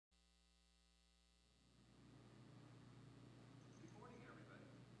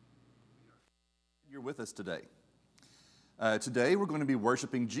you're with us today. Today we're going to be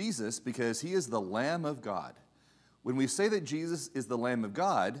worshiping Jesus because he is the Lamb of God. When we say that Jesus is the Lamb of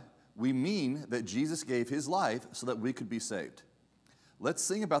God, we mean that Jesus gave his life so that we could be saved. Let's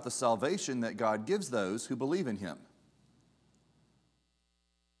sing about the salvation that God gives those who believe in him.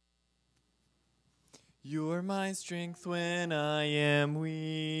 You are my strength when I am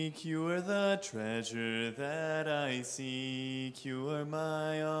weak. You are the treasure that I seek. You are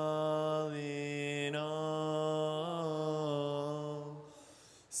my all in all.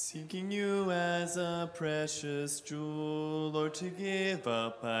 Seeking you as a precious jewel, Lord, to give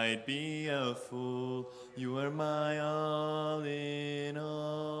up I'd be a fool. You are my all in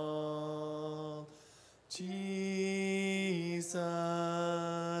all. Jesus,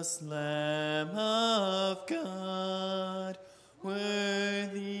 Lamb of God,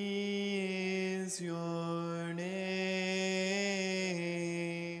 worthy is your name.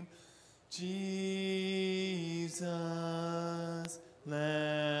 Jesus,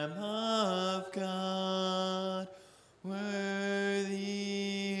 Lamb of God, worthy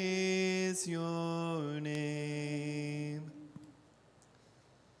is your name.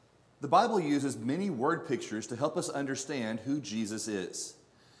 The Bible uses many word pictures to help us understand who Jesus is.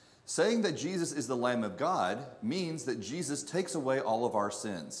 Saying that Jesus is the Lamb of God means that Jesus takes away all of our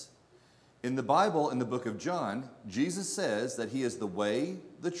sins. In the Bible, in the book of John, Jesus says that he is the way,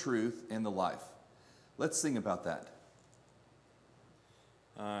 the truth, and the life. Let's sing about that.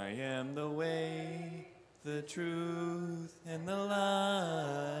 I am the way, the truth, and the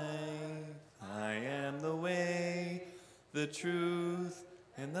life. I am the way, the truth,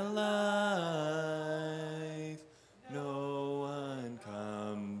 and the life. No one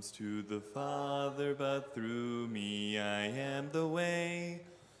comes to the Father but through me. I am the way,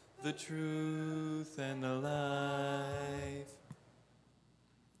 the truth, and the life.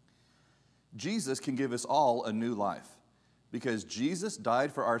 Jesus can give us all a new life. Because Jesus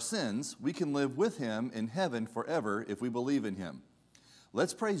died for our sins, we can live with him in heaven forever if we believe in him.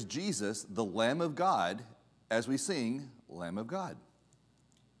 Let's praise Jesus, the Lamb of God, as we sing, Lamb of God.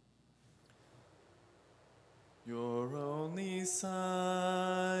 Your only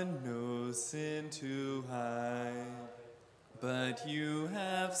Son, no sin to hide, but you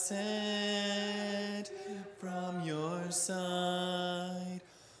have sent from your side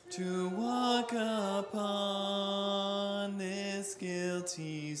to walk upon this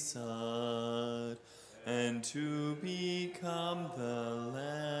guilty sod and to become the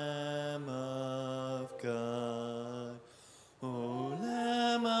Lamb of God. O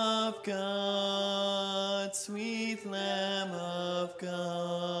Lamb of God, sweet Lamb of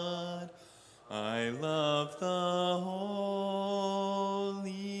God, I love the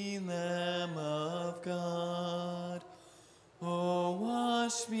holy Lamb of God. Oh,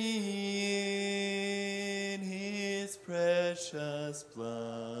 wash me in his precious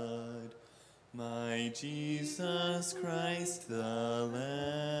blood, my Jesus Christ, the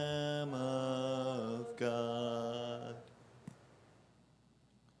Lamb of God.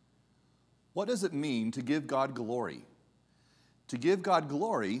 What does it mean to give God glory? To give God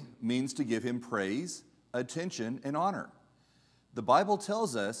glory means to give him praise, attention, and honor. The Bible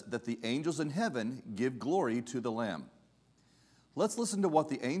tells us that the angels in heaven give glory to the Lamb. Let's listen to what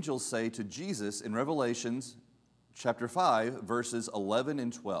the angels say to Jesus in Revelations chapter 5, verses 11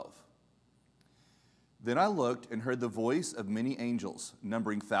 and 12. Then I looked and heard the voice of many angels,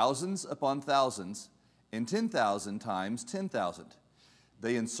 numbering thousands upon thousands, and 10,000 times 10,000.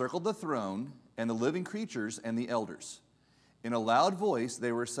 They encircled the throne and the living creatures and the elders. In a loud voice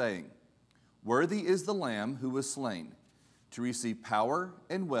they were saying, "Worthy is the Lamb who was slain, to receive power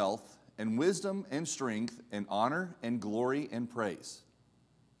and wealth and wisdom and strength and honor and glory and praise."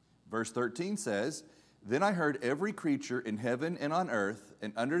 Verse 13 says, "Then I heard every creature in heaven and on earth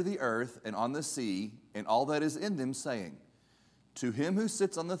and under the earth and on the sea and all that is in them saying, To him who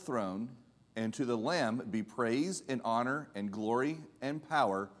sits on the throne and to the Lamb be praise and honor and glory and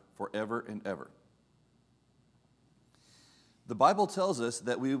power forever and ever." The Bible tells us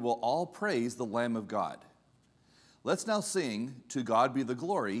that we will all praise the Lamb of God. Let's now sing, "To God be the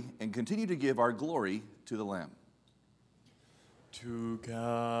glory," and continue to give our glory to the Lamb. To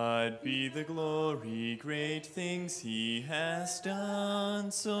God be the glory, great things he has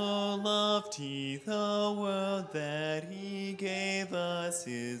done. So loved he the world that he gave us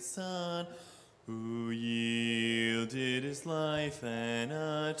his Son, who yielded his life an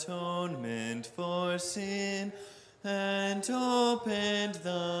atonement for sin, and opened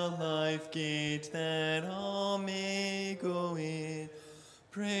the life gate that all may go in.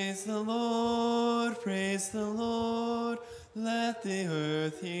 Praise the Lord, Let the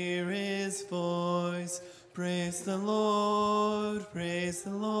earth hear his voice. Praise the Lord, praise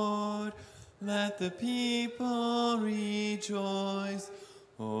the Lord. Let the people rejoice.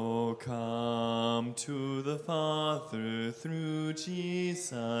 Oh, come to the Father through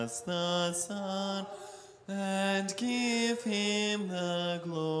Jesus the Son, and give him the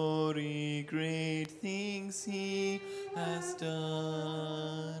glory, great things he has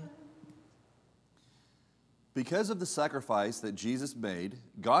done. Because of the sacrifice that Jesus made,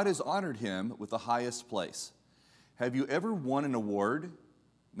 God has honored him with the highest place. Have you ever won an award,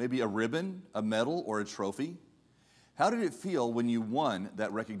 maybe a ribbon, a medal, or a trophy? How did it feel when you won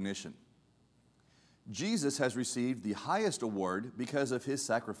that recognition? Jesus has received the highest award because of his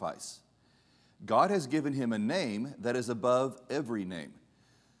sacrifice. God has given him a name that is above every name.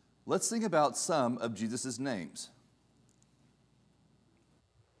 Let's think about some of Jesus' names.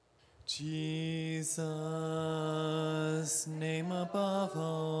 Jesus, name above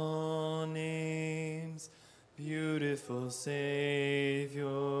all names, beautiful Savior,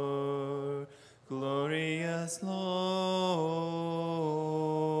 glorious Lord,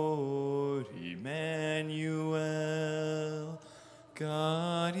 Emmanuel,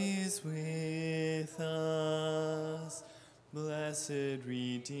 God is with us, blessed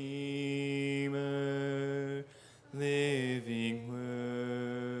Redeemer, living Word.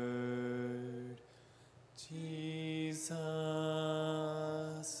 Jesus,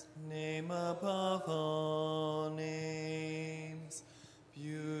 name above all names,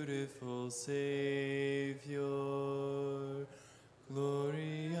 beautiful Savior,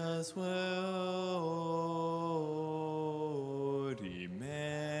 glorious Word,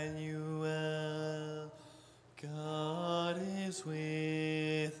 Emmanuel, God is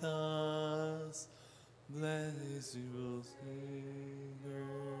with us, blessed Savior,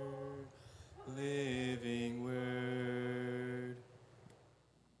 living Word.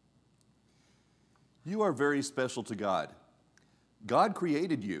 You are very special to God. God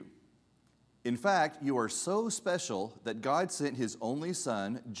created you. In fact, you are so special that God sent his only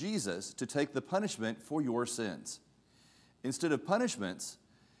Son, Jesus, to take the punishment for your sins. Instead of punishments,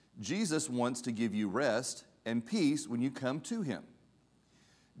 Jesus wants to give you rest and peace when you come to him.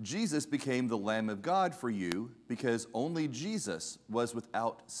 Jesus became the Lamb of God for you because only Jesus was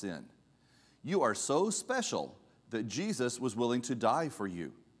without sin. You are so special that Jesus was willing to die for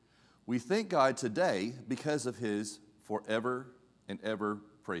you. We thank God today because of his forever and ever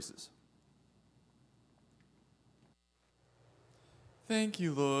praises. Thank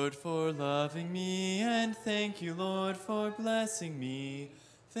you, Lord, for loving me, and thank you, Lord, for blessing me.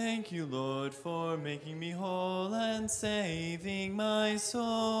 Thank you, Lord, for making me whole and saving my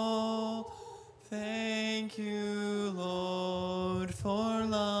soul. Thank you, Lord, for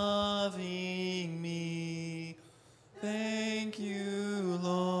loving me. Thank you,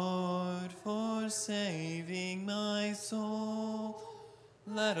 Lord, for saving my soul.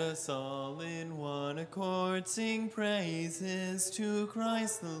 Let us all in one accord sing praises to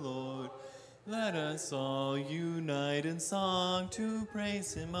Christ the Lord. Let us all unite in song to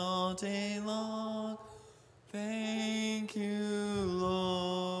praise him all day long. Thank you,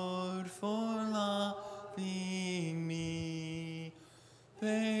 Lord, for loving me.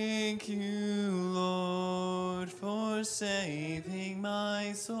 Thank you, Lord, for saving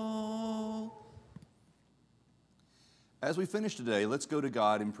my soul. As we finish today, let's go to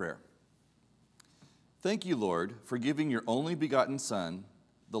God in prayer. Thank you, Lord, for giving your only begotten Son,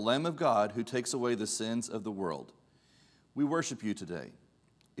 the Lamb of God who takes away the sins of the world. We worship you today.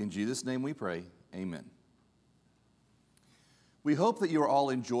 In Jesus' name we pray, amen. We hope that you are all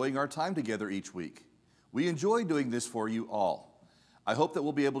enjoying our time together each week. We enjoy doing this for you all. I hope that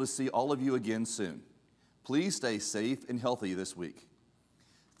we'll be able to see all of you again soon. Please stay safe and healthy this week.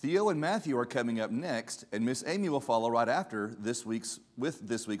 Theo and Matthew are coming up next, and Miss Amy will follow right after this week's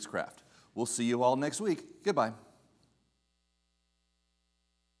craft. We'll see you all next week. Goodbye.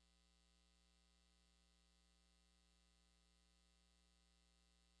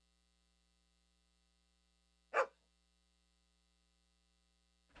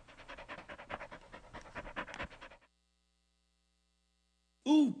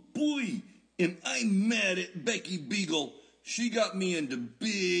 Oh boy, am I mad at Becky Beagle. She got me into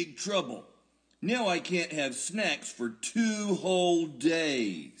big trouble. Now I can't have snacks for 2 whole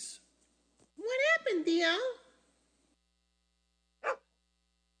days. What happened, Theo?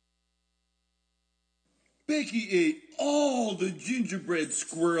 Becky ate all the gingerbread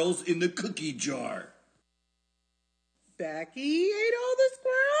squirrels in the cookie jar. Becky ate all the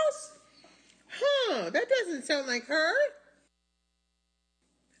squirrels? Huh, that doesn't sound like her.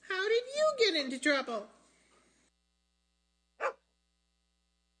 How did you get into trouble?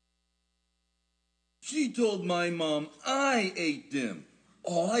 She told my mom I ate them.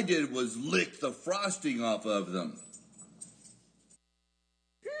 All I did was lick the frosting off of them.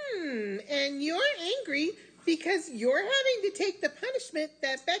 And you're angry because you're having to take the punishment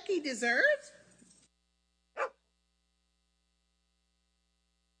that Becky deserves?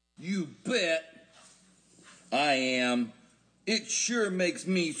 You bet. I am. It sure makes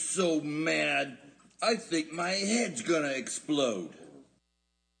me so mad. I think my head's gonna explode.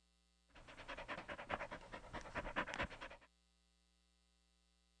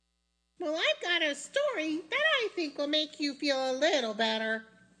 Well, I've got a story that I think will make you feel a little better.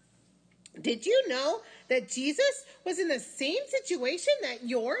 Did you know that Jesus was in the same situation that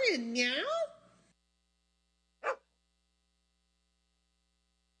you're in now?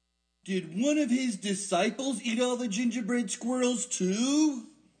 Did one of his disciples eat all the gingerbread squirrels too?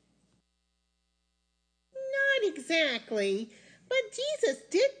 Not exactly, but Jesus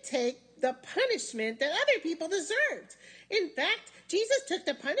did take the punishment that other people deserved. In fact, Jesus took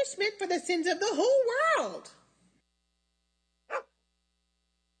the punishment for the sins of the whole world.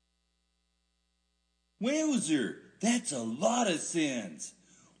 Wowzer, that's a lot of sins.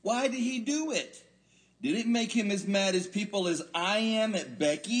 Why did he do it? Did it make him as mad as people as I am at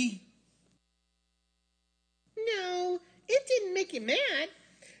Becky? No, it didn't make him mad.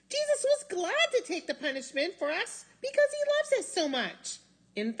 Jesus was glad to take the punishment for us because he loves us so much.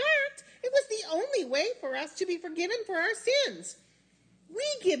 In fact, it was the only way for us to be forgiven for our sins. We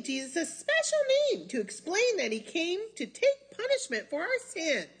give Jesus a special name to explain that he came to take punishment for our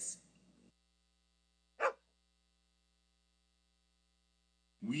sins.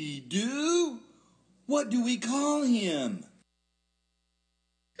 We do? What do we call him?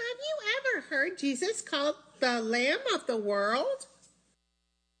 Have you ever heard Jesus called the Lamb of the world?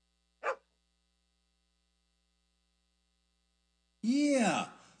 Yeah,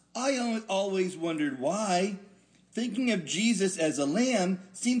 I always wondered why. Thinking of Jesus as a lamb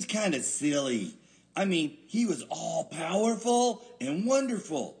seems kind of silly. I mean, he was all powerful and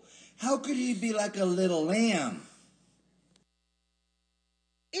wonderful. How could he be like a little lamb?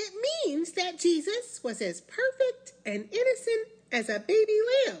 It means that Jesus was as perfect and innocent as a baby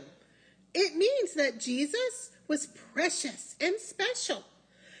lamb. It means that Jesus was precious and special.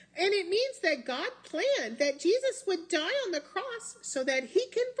 And it means that God planned that Jesus would die on the cross so that he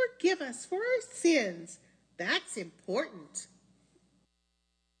can forgive us for our sins. That's important.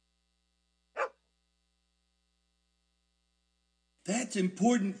 That's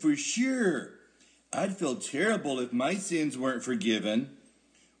important for sure. I'd feel terrible if my sins weren't forgiven.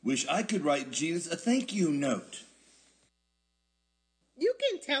 Wish I could write Jesus a thank you note. You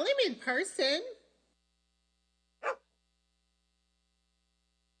can tell him in person.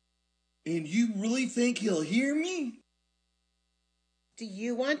 And you really think he'll hear me? Do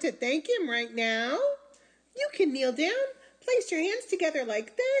you want to thank him right now? You can kneel down, place your hands together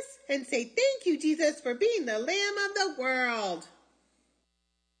like this, and say thank you, Jesus, for being the Lamb of the world.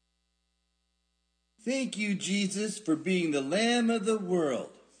 Thank you, Jesus, for being the Lamb of the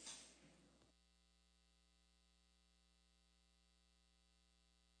world.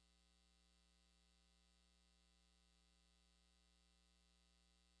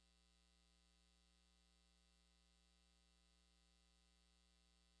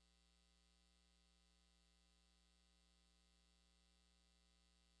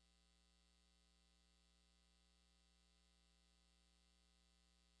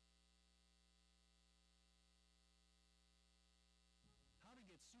 How to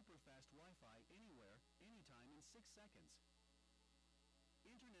get super fast Wi-Fi anywhere, anytime in 6 seconds.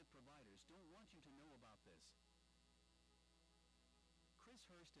 Internet providers don't want you to know about this. Chris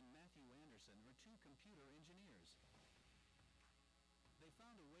Hurst and Matthew Anderson are two computer engineers. They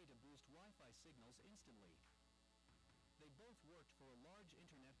found a way to boost Wi-Fi signals instantly. They both worked for a large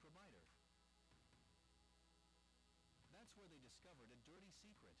internet provider. That's where they discovered a dirty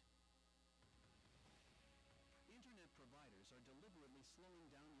secret. Internet providers are deliberately slowing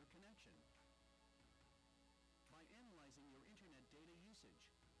down your connection by analyzing your internet data usage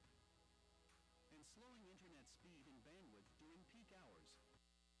and slowing internet speed and bandwidth during peak hours.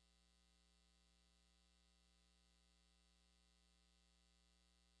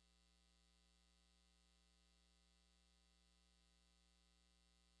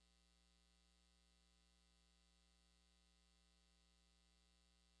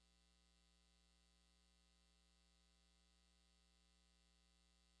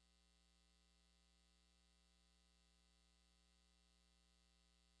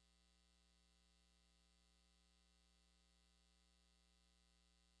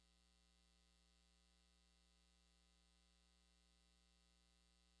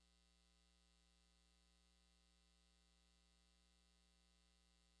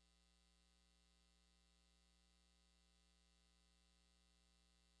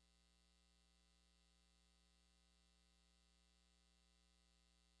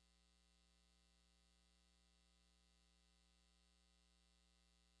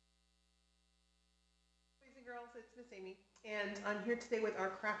 It's Miss Amy, and I'm here today with our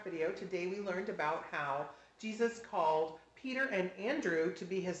craft video. Today we learned about how Jesus called Peter and Andrew to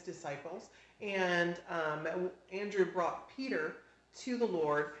be his disciples, and Andrew brought Peter to the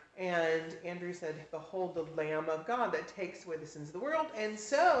Lord, and Andrew said, "Behold the Lamb of God that takes away the sins of the world." And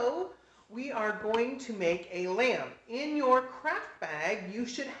so we are going to make a lamb. In your craft bag, you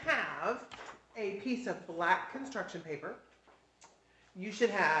should have a piece of black construction paper. You should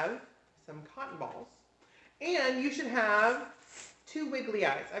have some cotton balls. And you should have 2 wiggly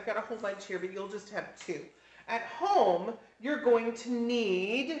eyes. I've got a whole bunch here, but you'll just have 2. At home, you're going to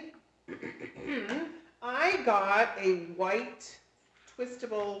need, I got a white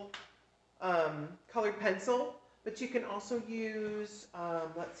twistable colored pencil, but you can also use,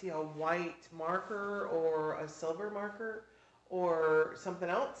 let's see, a white marker or a silver marker or something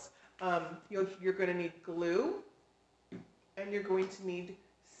else. You're going to need glue, and you're going to need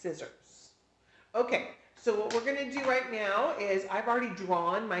scissors. Okay. So what we're going to do right now is I've already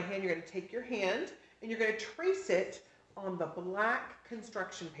drawn my hand. You're going to take your hand and you're going to trace it on the black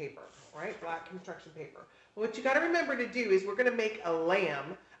construction paper, right? Black construction paper. What you got to remember to do is we're going to make a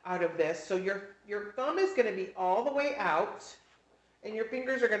lamb out of this. So your thumb is going to be all the way out and your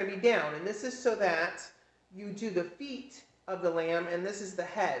fingers are going to be down. And this is so that you do the feet of the lamb and this is the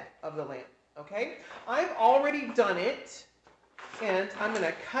head of the lamb, okay? I've already done it. And I'm going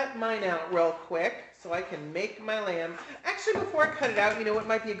to cut mine out real quick so I can make my lamb. Actually, before I cut it out, you know what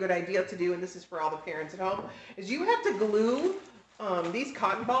might be a good idea to do, and this is for all the parents at home, is you have to glue these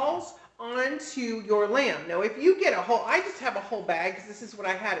cotton balls onto your lamb. Now, if you get a whole, I just have a whole bag because this is what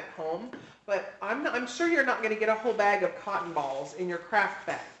I had at home, but I'm sure you're not going to get a whole bag of cotton balls in your craft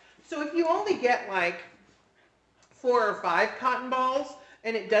bag. So if you only get like 4 or 5 cotton balls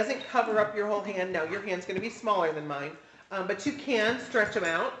and it doesn't cover up your whole hand, no, your hand's going to be smaller than mine. But you can stretch them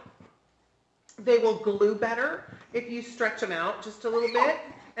out. They will glue better if you stretch them out just a little bit,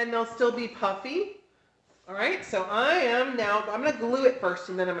 and they'll still be puffy. All right, so I'm going to glue it first,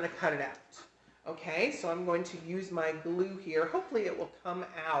 and then I'm going to cut it out. Okay, so I'm going to use my glue here. Hopefully it will come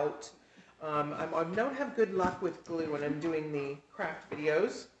out. I don't have good luck with glue when I'm doing the craft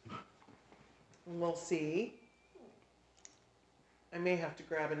videos. We'll see. I may have to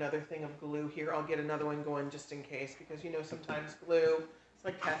grab another thing of glue here. I'll get another one going just in case because, you know, sometimes glue, it's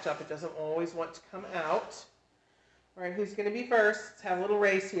like ketchup. It doesn't always want to come out. All right, who's going to be first? Let's have a little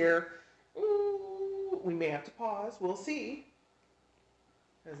race here. Ooh, we may have to pause. We'll see.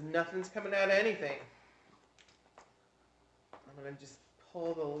 Because nothing's coming out of anything. I'm going to just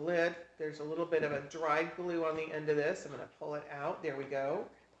pull the lid. There's a little bit of a dried glue on the end of this. I'm going to pull it out. There we go.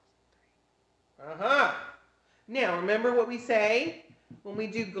 Now, remember what we say when we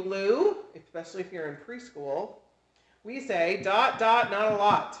do glue, especially if you're in preschool, we say dot, dot, not a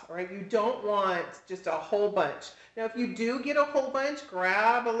lot, all right? You don't want just a whole bunch. Now, if you do get a whole bunch,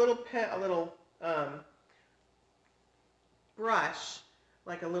 grab a little brush,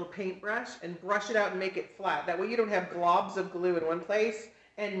 like a little paintbrush, and brush it out and make it flat. That way you don't have globs of glue in one place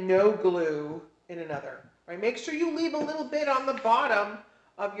and no glue in another, all right? Make sure you leave a little bit on the bottom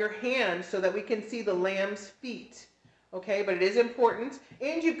of your hand so that we can see the lamb's feet, okay? But it is important,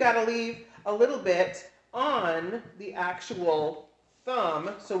 and you've got to leave a little bit on the actual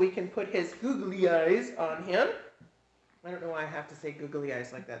thumb so we can put his googly eyes on him. I don't know why I have to say googly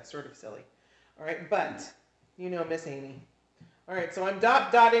eyes like that, sort of silly. All right, but you know Miss Amy. All right, so I'm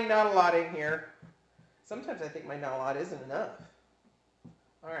dotting, not a lotting here. Sometimes I think my not a lot isn't enough.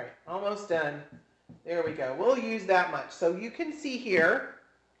 All right, almost done. There we go. We'll use that much. So you can see here,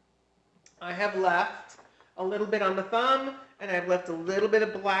 I have left a little bit on the thumb, and I've left a little bit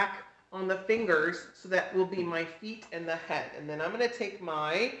of black on the fingers, so that will be my feet and the head. And then I'm going to take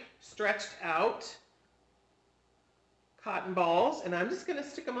my stretched out cotton balls, and I'm just going to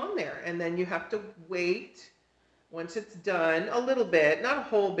stick them on there. And then you have to wait, once it's done, a little bit, not a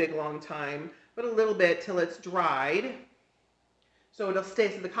whole big long time, but a little bit till it's dried. So it'll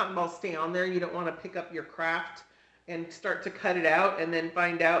stay, so the cotton balls stay on there. You don't want to pick up your craft and start to cut it out and then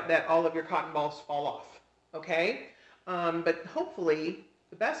find out that all of your cotton balls fall off, okay? But hopefully,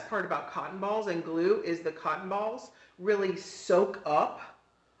 the best part about cotton balls and glue is the cotton balls really soak up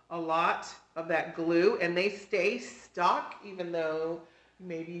a lot of that glue and they stay stuck even though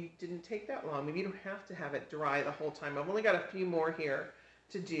maybe it didn't take that long. Maybe you don't have to have it dry the whole time. I've only got a few more here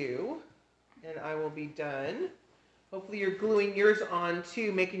to do and I will be done. Hopefully you're gluing yours on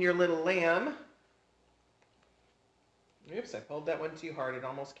too, making your little lamb. Oops, I pulled that one too hard. It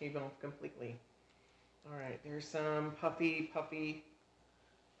almost came off completely. All right, there's some puffy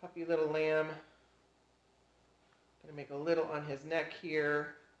little lamb. Gonna make a little on his neck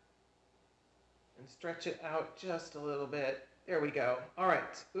here. and stretch it out just a little bit. There we go. All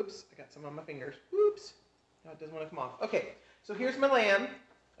right. Oops, I got some on my fingers. Oops. Now it doesn't want to come off. Okay, so here's my lamb.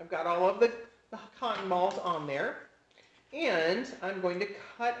 I've got all of the cotton balls on there. And I'm going to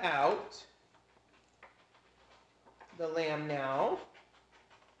cut out the lamb now.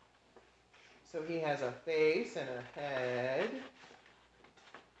 So he has a face and a head.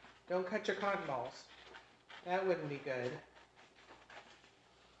 Don't cut your cotton balls. That wouldn't be good.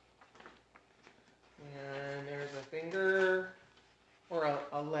 And there's a finger, or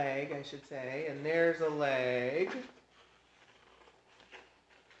a leg, I should say. And there's a leg.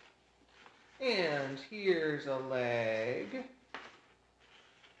 And here's a leg.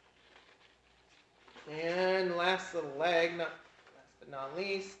 And last little leg, last but not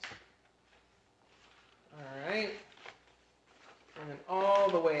least. All right. And then all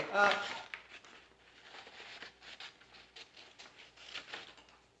the way up.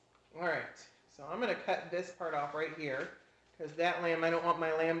 All right. So I'm going to cut this part off right here because that lamb, I don't want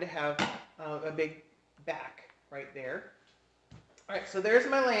my lamb to have a big back right there. All right. So there's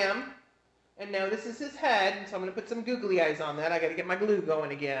my lamb. And now this is his head, so I'm going to put some googly eyes on that. I got to get my glue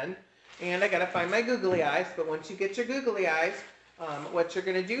going again. And I got to find my googly eyes. But once you get your googly eyes, what you're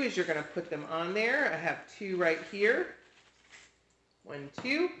going to do is you're going to put them on there. I have 2 right here. 1,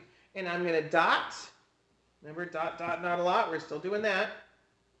 2. And I'm going to dot. Remember, dot, dot, not a lot. We're still doing that.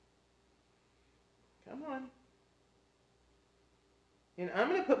 Come on. And I'm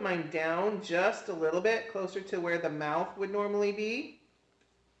going to put mine down just a little bit, closer to where the mouth would normally be.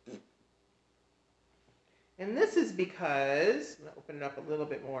 And this is because, I'm going to open it up a little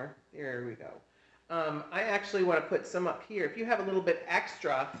bit more. There we go. I actually want to put some up here. If you have a little bit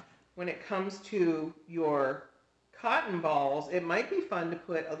extra when it comes to your cotton balls, it might be fun to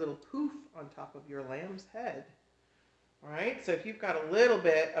put a little poof on top of your lamb's head. All right, so if you've got a little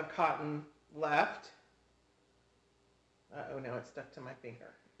bit of cotton left, uh-oh, now it's stuck to my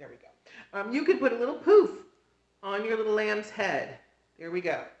finger. There we go. You could put a little poof on your little lamb's head. There we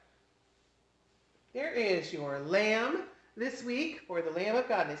go. There is your lamb this week for the Lamb of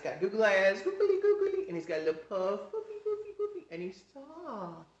God. And he's got googly eyes, googly, googly, and he's got a little puff, poofy, poofy, poofy, and he's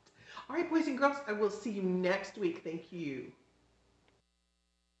soft. All right, boys and girls, I will see you next week. Thank you.